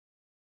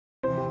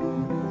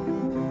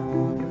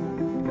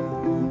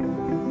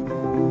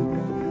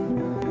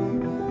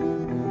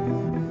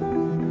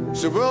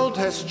The world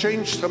has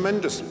changed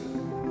tremendously,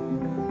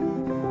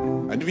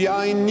 and we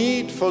are in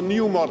need for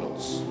new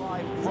models.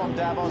 From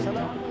Davos.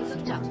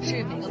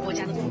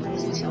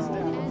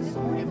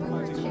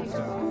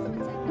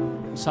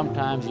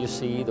 Sometimes you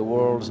see the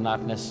world's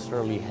not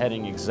necessarily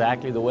heading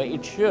exactly the way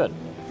it should,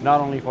 not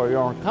only for your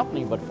own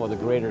company, but for the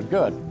greater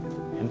good.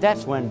 And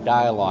that's when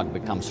dialogue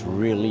becomes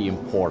really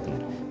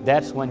important.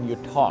 That's when you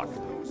talk.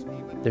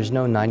 There's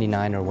no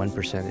 99 or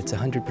 1%. It's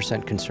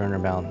 100% concern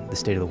around the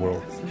state of the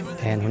world.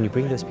 And when you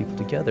bring those people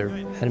together,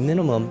 at a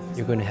minimum,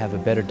 you're going to have a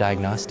better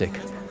diagnostic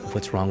of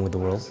what's wrong with the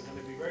world.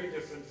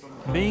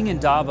 Being in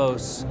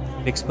Davos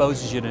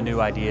exposes you to new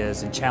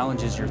ideas and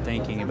challenges your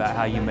thinking about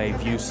how you may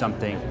view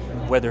something.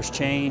 Where there's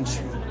change,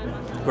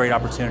 great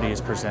opportunity is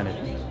presented.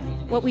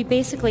 What we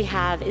basically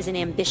have is an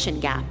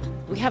ambition gap.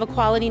 We have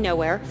equality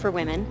nowhere for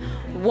women.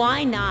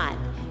 Why not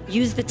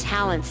use the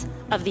talents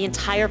of the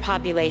entire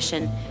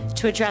population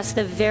to address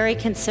the very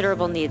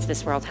considerable needs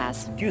this world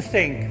has? Do you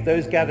think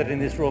those gathered in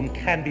this room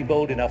can be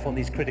bold enough on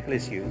these critical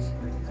issues?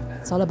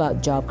 It's all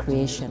about job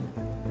creation,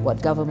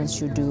 what governments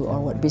should do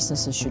or what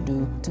businesses should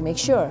do to make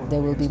sure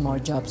there will be more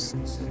jobs.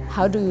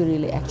 How do you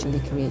really actually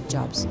create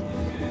jobs?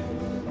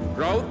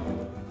 Growth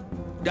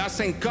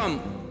doesn't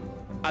come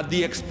at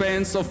the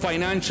expense of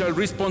financial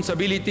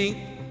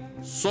responsibility,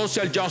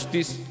 social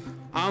justice,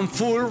 and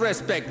full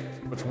respect.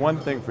 It's one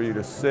thing for you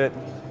to sit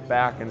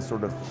back and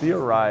sort of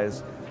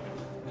theorize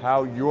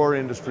how your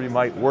industry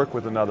might work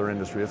with another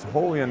industry. It's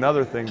wholly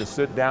another thing to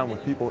sit down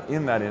with people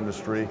in that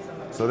industry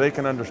so they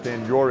can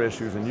understand your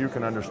issues and you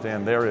can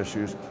understand their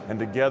issues, and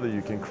together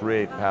you can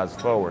create paths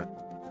forward.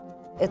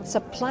 It's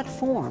a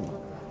platform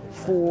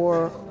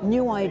for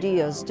new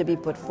ideas to be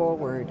put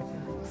forward,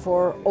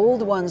 for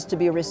old ones to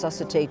be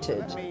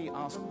resuscitated.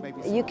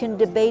 You can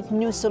debate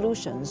new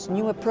solutions,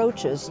 new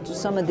approaches to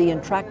some of the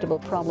intractable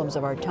problems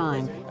of our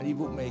time. And it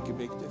would make a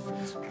big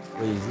difference.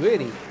 We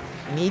really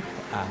need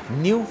a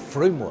new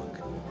framework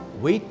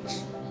which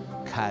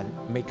can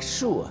make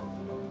sure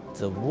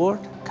the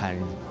world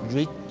can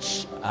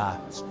reach a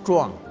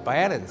strong,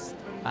 balanced,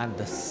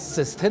 and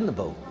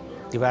sustainable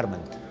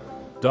development.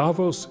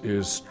 Davos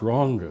is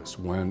strongest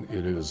when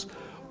it is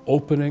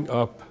opening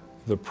up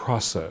the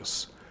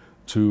process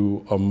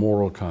to a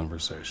moral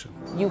conversation.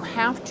 You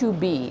have to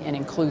be an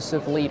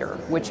inclusive leader,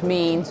 which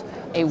means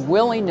a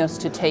willingness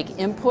to take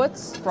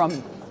inputs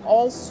from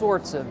all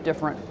sorts of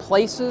different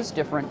places,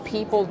 different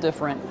people,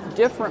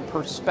 different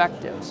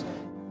perspectives.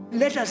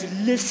 Let us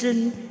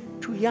listen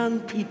to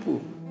young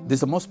people. This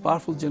is the most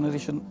powerful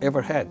generation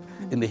ever had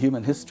in the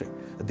human history.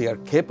 They are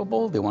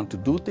capable, they want to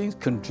do things,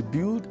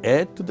 contribute,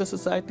 add to the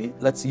society.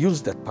 Let's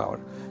use that power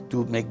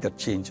to make the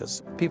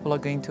changes. People are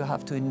going to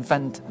have to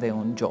invent their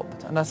own job.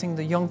 And I think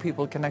the young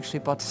people can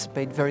actually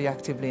participate very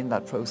actively in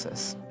that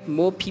process.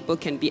 More people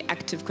can be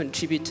active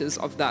contributors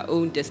of their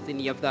own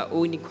destiny, of their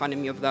own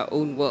economy, of their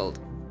own world.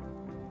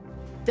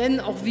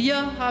 Denn auch wir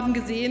haben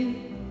gesehen,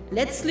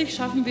 letztlich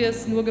schaffen wir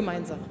es nur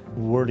gemeinsam.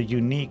 We're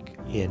unique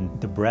in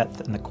the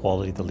breadth and the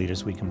quality of the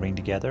leaders we can bring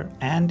together,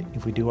 and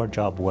if we do our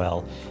job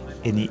well,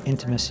 in the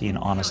intimacy and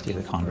honesty of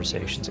the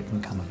conversations that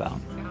can come about.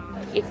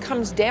 It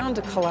comes down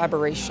to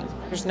collaboration.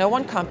 There's no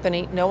one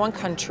company, no one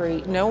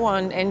country, no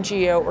one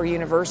NGO or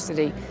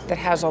university that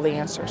has all the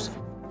answers.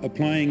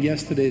 Applying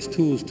yesterday's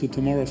tools to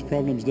tomorrow's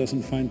problems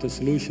doesn't find a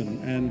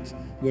solution, and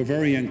we're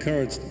very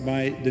encouraged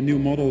by the new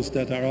models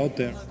that are out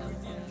there.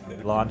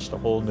 We launched a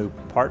whole new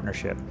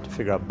partnership to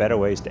figure out better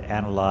ways to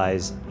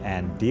analyze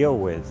and deal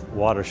with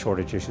water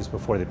shortage issues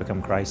before they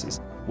become crises.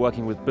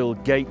 Working with Bill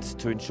Gates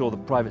to ensure the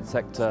private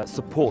sector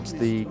supports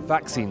the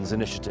vaccines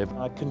initiative.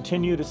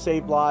 Continue to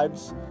save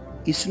lives.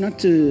 It's not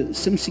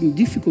something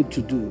difficult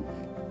to do.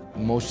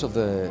 Most of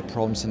the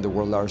problems in the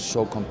world are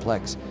so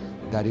complex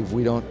that if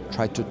we don't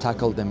try to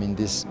tackle them in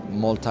this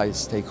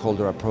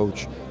multi-stakeholder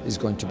approach, it's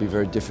going to be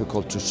very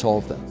difficult to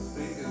solve them.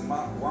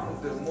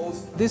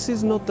 This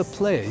is not the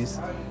place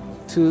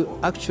to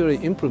actually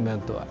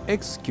implement or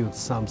execute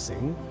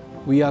something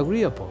we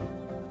agree upon.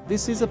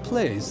 This is a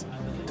place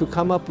to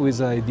come up with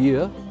an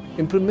idea.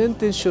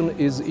 Implementation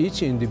is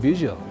each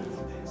individual.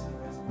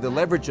 The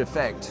leverage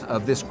effect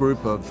of this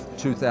group of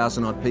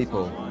 2,000 odd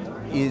people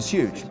is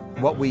huge.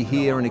 What we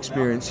hear and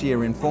experience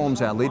here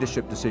informs our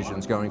leadership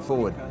decisions going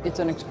forward. It's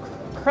an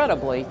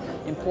incredibly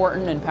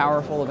important and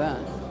powerful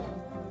event.